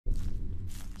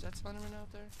Slenderman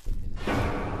out there?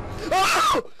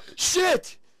 Oh!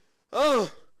 Shit! Oh!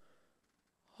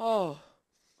 Oh.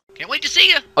 Can't wait to see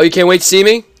you! Oh, you can't wait to see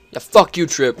me? Yeah, fuck you,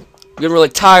 Trip. I'm getting really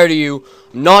tired of you.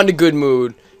 I'm not in a good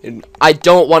mood. And I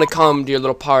don't want to come to your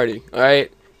little party,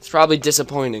 alright? It's probably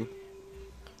disappointing.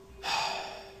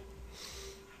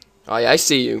 Oh, yeah, I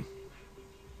see you.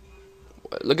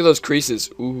 Look at those creases.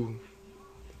 Ooh.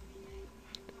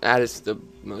 That is the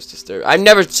most disturbing. I've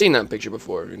never seen that picture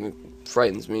before, and it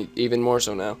frightens me even more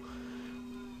so now.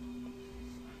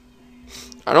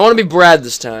 I don't want to be Brad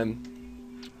this time.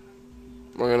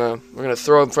 We're gonna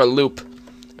throw him for a loop,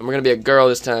 and we're gonna be a girl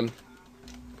this time.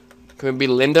 Can we be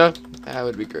Linda? That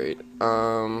would be great.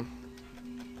 What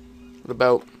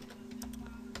about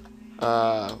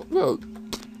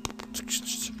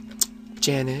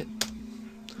Janet?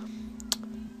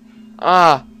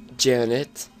 Ah,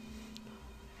 Janet.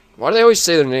 Why do they always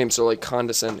say their names so like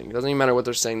condescending? It doesn't even matter what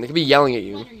they're saying. They could be yelling at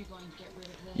you.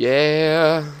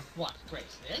 Yeah. What,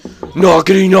 Grace, this?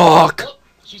 Knockity knock. Oh,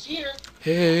 she's here.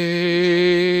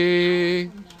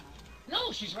 Hey.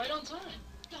 No, she's right on time.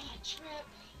 God, Trip.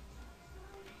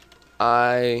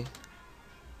 I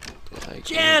like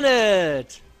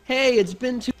Janet! Hey, it's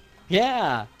been too...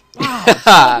 Yeah. Wow, it's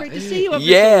so great to see you every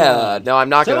yeah. time. No, I'm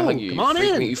not gonna So, hug you. come on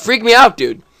in. You freak me out,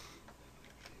 dude.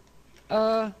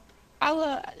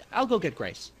 I'll go get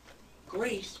Grace.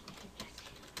 Grace?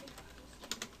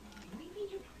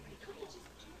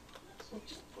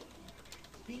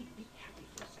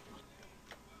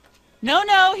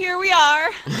 No, here we are.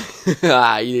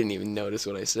 Ah, you didn't even notice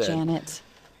what I said. Janet.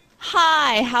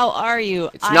 Hi, how are you?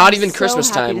 It's not even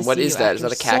Christmas time. What is that? Is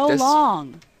that a cactus? So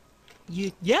long.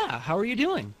 Yeah, how are you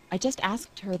doing? I just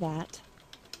asked her that.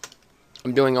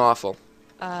 I'm doing awful.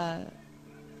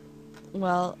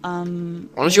 Well, Why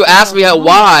don't you ask me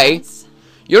why?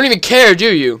 You don't even care,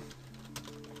 do you?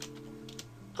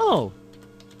 Oh,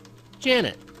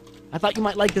 Janet. I thought you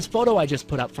might like this photo I just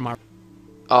put up from our...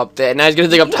 Oh, now he's gonna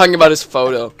think I'm talking about his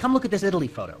photo. Come look at this Italy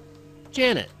photo.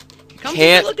 Janet, come take a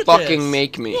Can't look at fucking this.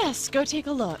 make me. Yes, go take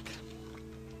a look.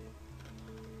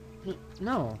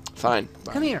 No. Fine.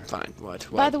 Come here. Fine. What?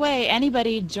 By the way,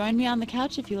 anybody, join me on the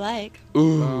couch if you like.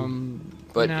 Ooh.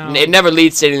 But no. it never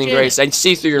leads to anything, Janet, Grace. I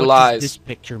see through your what lies. does this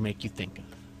picture make you think of?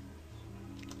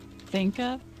 Think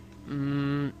of?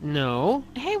 No.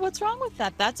 Hey, what's wrong with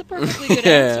that? That's a perfectly good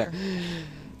answer.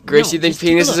 Grace, No, you think just take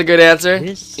a penis is a look. good answer?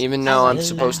 This Even though I'm is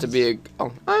supposed to be a...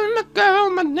 Oh, I'm a girl.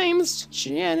 My name is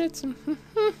Janet.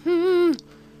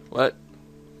 What?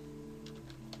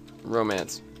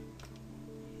 Romance.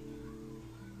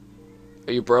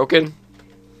 Are you broken?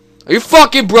 Are you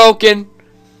fucking broken?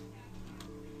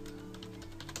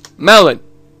 Melon.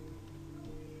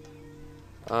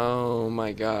 Oh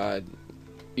my god.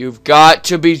 You've got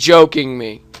to be joking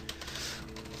me.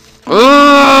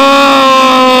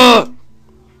 Ugh!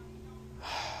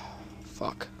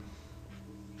 Fuck.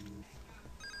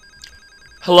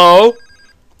 Hello?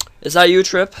 Is that you,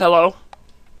 Trip? Hello?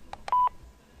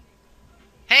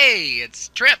 Hey, it's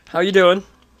Trip. How you doing?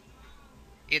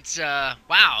 It's,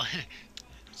 wow.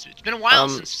 It's been a while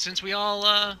since we all,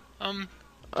 Are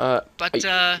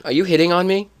you hitting on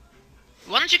me?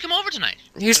 why don't you come over tonight?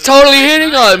 He's totally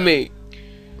hitting on me!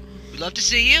 We'd love to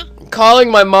see you. I'm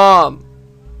calling my mom.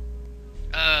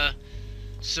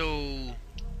 So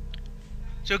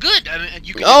good. I mean,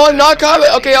 you can Oh, just, I'm not coming.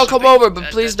 Okay, I'll come something. over,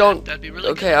 but please don't. That'd be really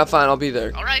Okay, good. I'm fine. I'll be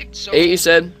there. All right. So 8, you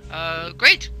said?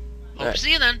 Great. Hope Alright. to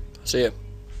see you then. See ya.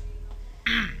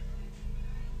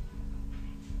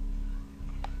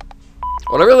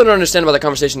 What I really don't understand about that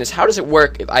conversation is how does it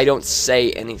work if I don't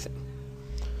say anything?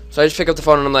 So I just pick up the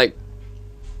phone and I'm like,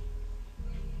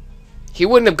 he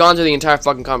wouldn't have gone through the entire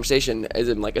fucking conversation as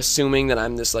in like assuming that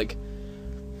I'm this like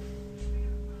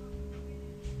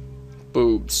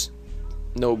boobs.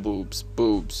 No boobs.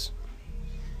 Boobs.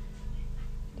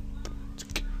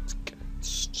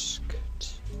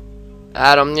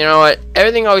 Adam, you know what?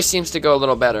 Everything always seems to go a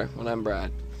little better when I'm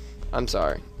Brad. I'm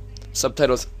sorry.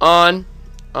 Subtitles on.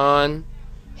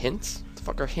 Hints? What the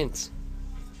fuck are hints?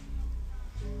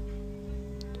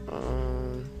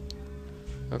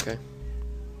 Okay.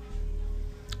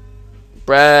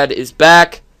 Brad is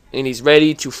back, and he's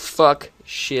ready to fuck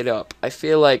shit up. I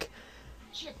feel like...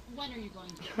 Chip, when are you going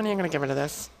to... When are you gonna get rid of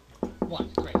this?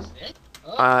 What, Grace?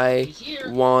 I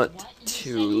want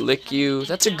to lick you.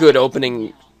 That's a good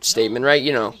opening statement, right?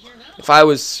 You know, if I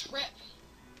was...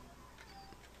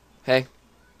 Hey.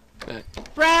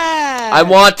 Brad! I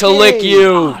want to lick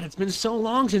you! God, it's been so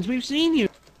long since we've seen you.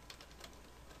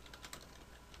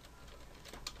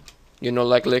 You know,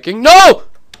 like licking? No!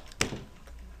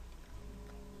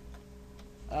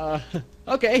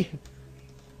 Okay.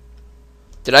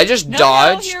 Did I just No,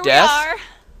 dodge here death? we are.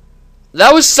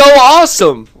 That was so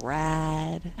awesome!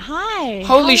 Brad. Hi.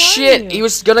 Holy shit, he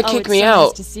was gonna kick me out.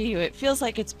 Nice to see you. It feels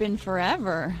like it's been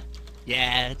forever.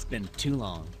 Yeah, it's been too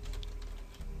long.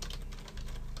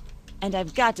 And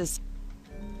I've got to.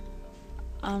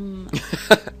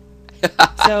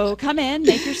 So come in,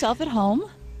 make yourself at home.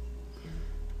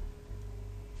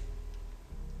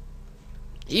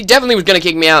 He definitely was gonna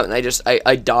kick me out, and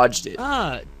I dodged it.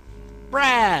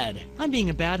 Brad, I'm being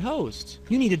a bad host.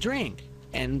 You need a drink.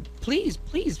 And please,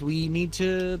 we need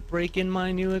to break in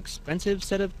my new expensive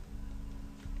set of...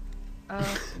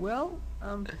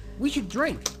 we should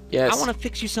drink. Yes. I want to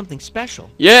fix you something special.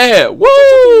 Yeah, woo!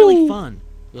 Something really fun.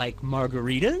 Like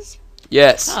margaritas?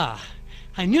 Yes.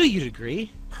 I knew you'd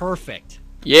agree. Perfect.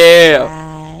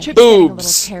 Yeah. Trip's getting a little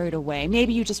Boobs. carried away.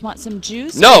 Maybe you just want some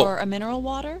juice No. or a mineral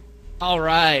water? All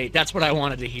right, that's what I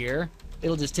wanted to hear.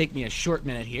 It'll just take me a short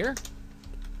minute here.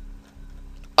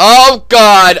 Oh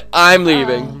God, I'm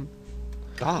leaving.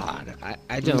 God,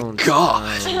 I don't...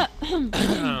 God.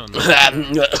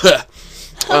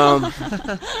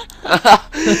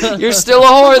 You're still a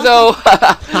whore though.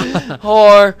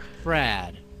 Whore.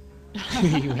 Brad.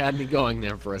 You had me going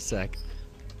there for a sec.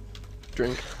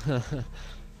 Drink.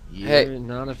 You're Hey.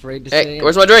 not afraid to Hey, say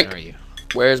where's my anything, drink? are you?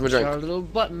 Where's my drink? Our little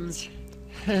buttons.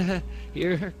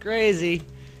 You're crazy.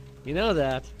 You know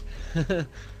that.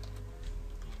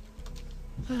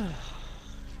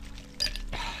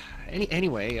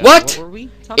 Anyway, What? were we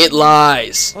talking It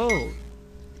lies. Oh,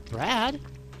 Brad,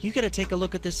 you gotta take a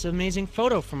look at this amazing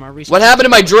photo from our recent... What happened to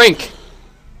my drink?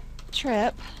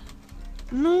 Trip.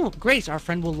 No, Grace, our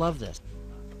friend will love this.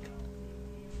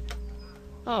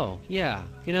 Oh, yeah.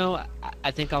 You know,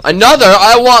 I think I'll... Another?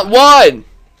 I want one.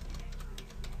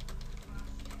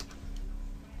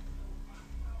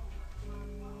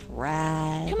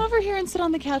 Brad. Come over here and sit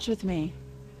on the couch with me.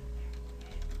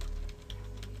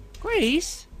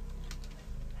 Grace?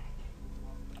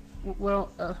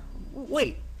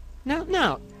 Wait.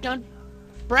 No,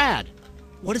 Brad,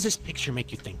 what does this picture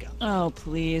make you think of? Oh,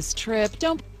 please, Trip.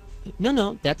 Don't...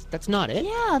 No, that's not it.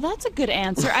 Yeah, that's a good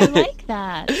answer. I like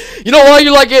that. You know why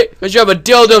you like it? Because you have a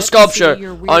dildo Let's sculpture see,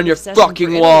 your weird on your obsession for fucking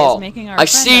Italy is wall. making our I friend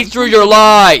see through uncomfortable. your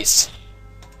lies.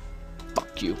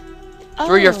 Fuck you.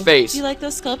 Through your Oh, face. Do you like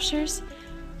those sculptures?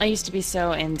 I used to be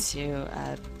so into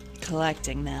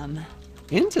collecting them.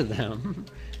 Into them?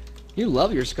 You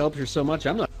love your sculpture so much,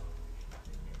 I'm not...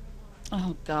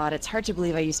 Oh God, it's hard to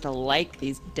believe I used to like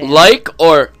these damn... Like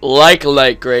or like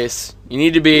Grace? You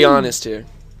need to be honest here.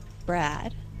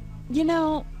 Brad. You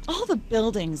know, all the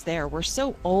buildings there were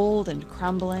so old and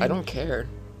crumbling. I don't care.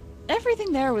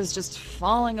 Everything there was just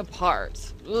falling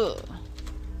apart. Ugh.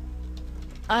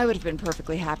 I would have been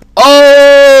perfectly happy.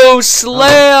 Oh,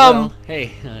 slam! Well,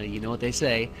 hey, you know what they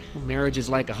say. Marriage is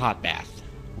like a hot bath.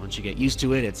 Once you get used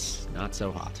to it, it's not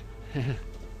so hot.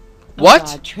 What? Oh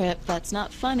God, Trip, that's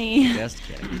not funny. Just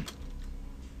kidding.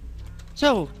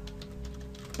 So,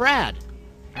 Brad.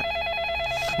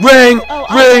 Ring!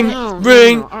 Ring!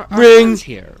 Ring! Our Ring! friend's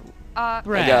here. Brad.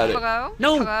 I got it. Hello?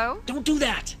 No, Hello? don't do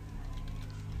that.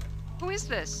 Who is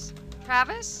this?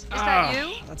 Travis? Is that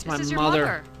you? That's This my is your mother.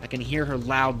 mother. I can hear her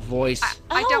loud voice.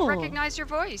 I don't Oh. recognize your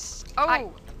voice. Oh, I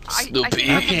Stupid. think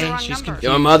I have the Okay, wrong she's number. confused.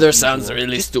 Your mother sounds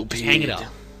really Just stupid. Hang it up.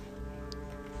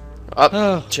 Up.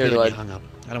 Oh, Cheer good, the you light. hung up.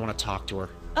 I don't want to talk to her.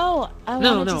 Oh, I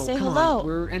No, wanted to say come hello. on.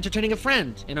 We're entertaining a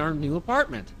friend in our new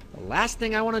apartment. The last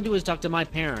thing I want to do is talk to my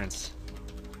parents.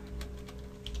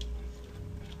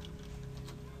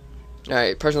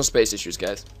 Alright, personal space issues,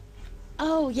 guys.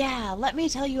 Oh, yeah, let me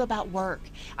tell you about work.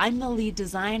 I'm the lead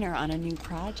designer on a new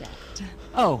project.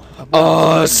 Oh.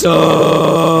 Awesome!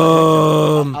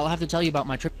 I'll have to tell you about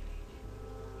my trip.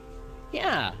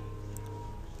 Yeah.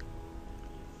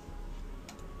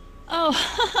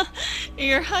 Oh,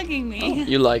 you're hugging me.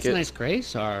 You like It's it. nice,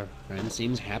 Grace. Our friend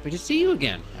seems happy to see you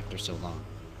again after so long.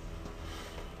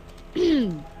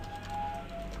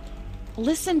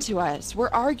 Listen to us. We're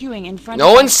arguing in front No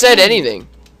of one our said friend. anything.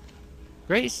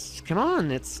 Grace, come on.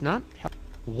 It's not...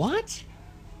 What?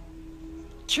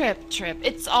 Trip.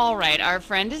 It's all right. Our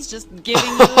friend is just giving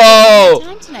you a Oh! good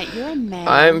time tonight. You're a man.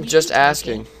 I'm You just can take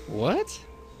asking. What?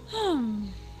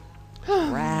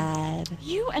 Brad.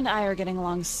 You and I are getting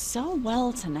along so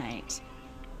well tonight.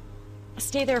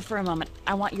 Stay there for a moment.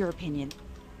 I want your opinion.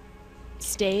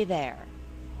 Stay there.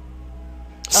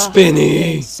 I'm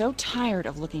Spinny! so tired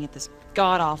of looking at this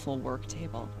god-awful work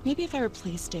table. Maybe if I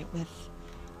replaced it with,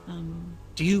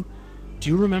 Do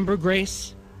you remember,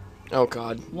 Grace? Oh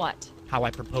god. what? How I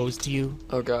proposed to you?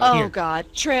 Oh god. Oh Here. God,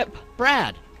 Trip.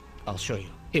 Brad! I'll show you.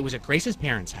 It was at Grace's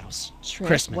parents' house. Trip,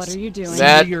 Christmas. what are you doing?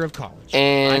 That- Senior year of college.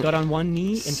 and I got on one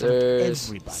knee in front of answers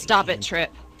everybody. Stop it, and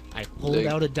Trip. I pulled the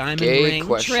out a diamond gay ring.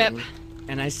 question. Trip.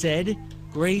 And I said,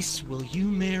 Grace, will you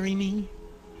marry me?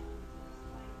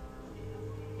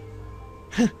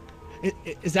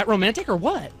 Is that romantic or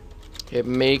what? It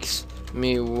makes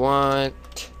me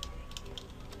want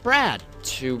Brad.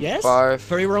 to Yes? barf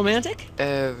Very romantic?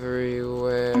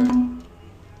 everywhere.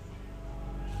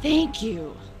 Thank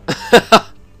you.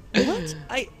 What?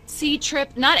 See,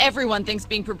 Trip, not everyone thinks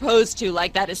being proposed to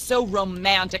like that is so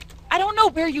romantic. I don't know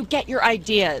where you get your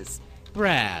ideas.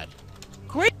 Brad.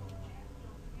 Great.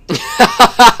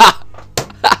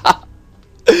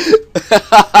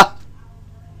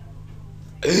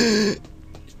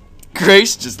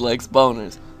 Grace just likes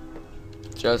boners.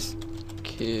 Just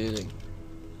kidding.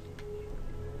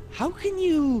 How can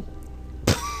you...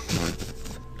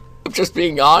 I'm just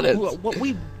being honest. What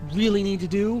we really need to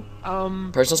do,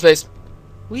 Personal space.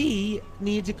 we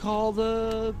need to call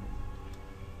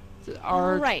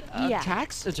our Right, yeah.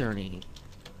 tax attorney.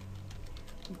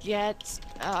 Get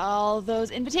all those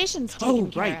invitations taken Oh,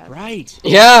 care right, of. right.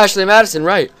 Yeah, Ashley Madison,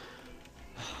 right.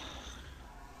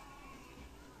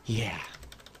 Yeah.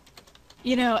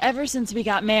 You know, ever since we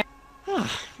got married,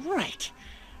 Ah, right.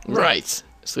 Right.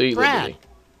 Sweet Brad. liberty.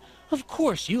 Of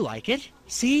course you like it.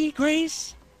 See,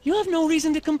 Grace? You have no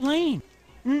reason to complain.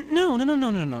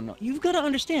 No. You've got to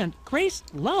understand. Grace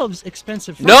loves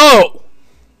expensive food. No!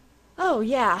 oh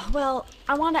yeah, well,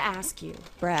 I want to ask you,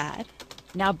 Brad.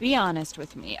 Now be honest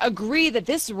with me. Agree that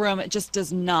this room just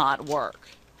does not work.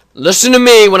 Listen to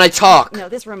me when I talk. No,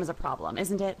 this room is a problem,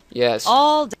 isn't it? Yes.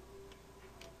 All day.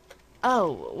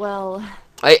 Oh, well,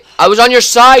 I was on your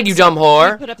side, you dumb we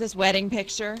whore. put up this wedding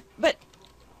picture, but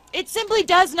it simply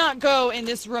does not go in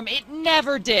this room. It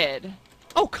never did.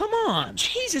 Oh, come on.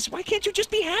 Jesus, why can't you just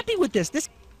be happy with this?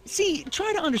 See,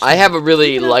 try to understand. I have a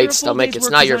really Even after light full stomach. day's It's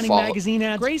work not your designing fault. Magazine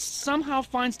ads, Grace somehow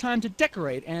finds time to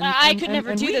decorate and I could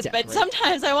never do this, but redecorate.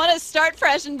 sometimes I want to start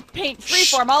fresh and paint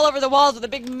freeform all over the walls with a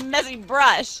big messy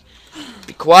brush.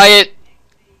 Be quiet.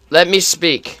 Let me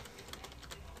speak.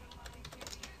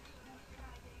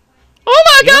 Oh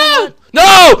my You know god!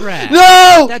 No! Brad,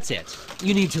 No! That's it.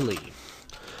 You need to leave.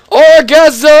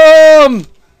 Orgasm!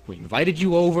 We invited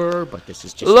you over, but this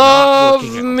is just Love not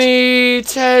working out. me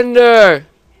tender.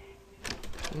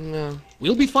 No.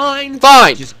 We'll be fine.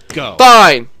 Fine. Just go.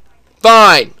 Fine.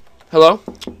 Fine. Hello?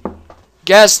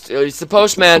 Guest. It's the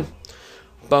postman.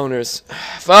 Boners.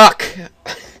 Fuck.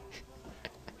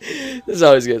 This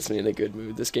always gets me in a good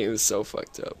mood. This game is so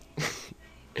fucked up.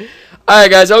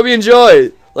 Alright guys, I hope you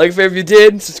enjoyed. Like if you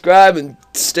did, subscribe and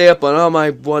stay up on all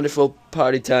my wonderful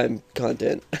party time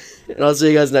content. And I'll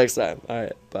see you guys next time.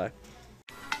 Alright, bye.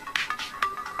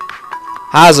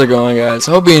 How's it going, guys?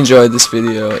 Hope you enjoyed this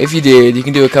video. If you did, you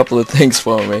can do a couple of things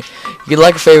for me. You can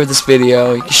like or favorite this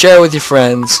video, you can share it with your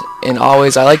friends, and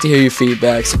always, I like to hear your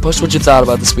feedback, so post what you thought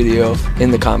about this video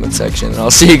in the comment section, and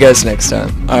I'll see you guys next time.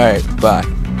 Alright, bye.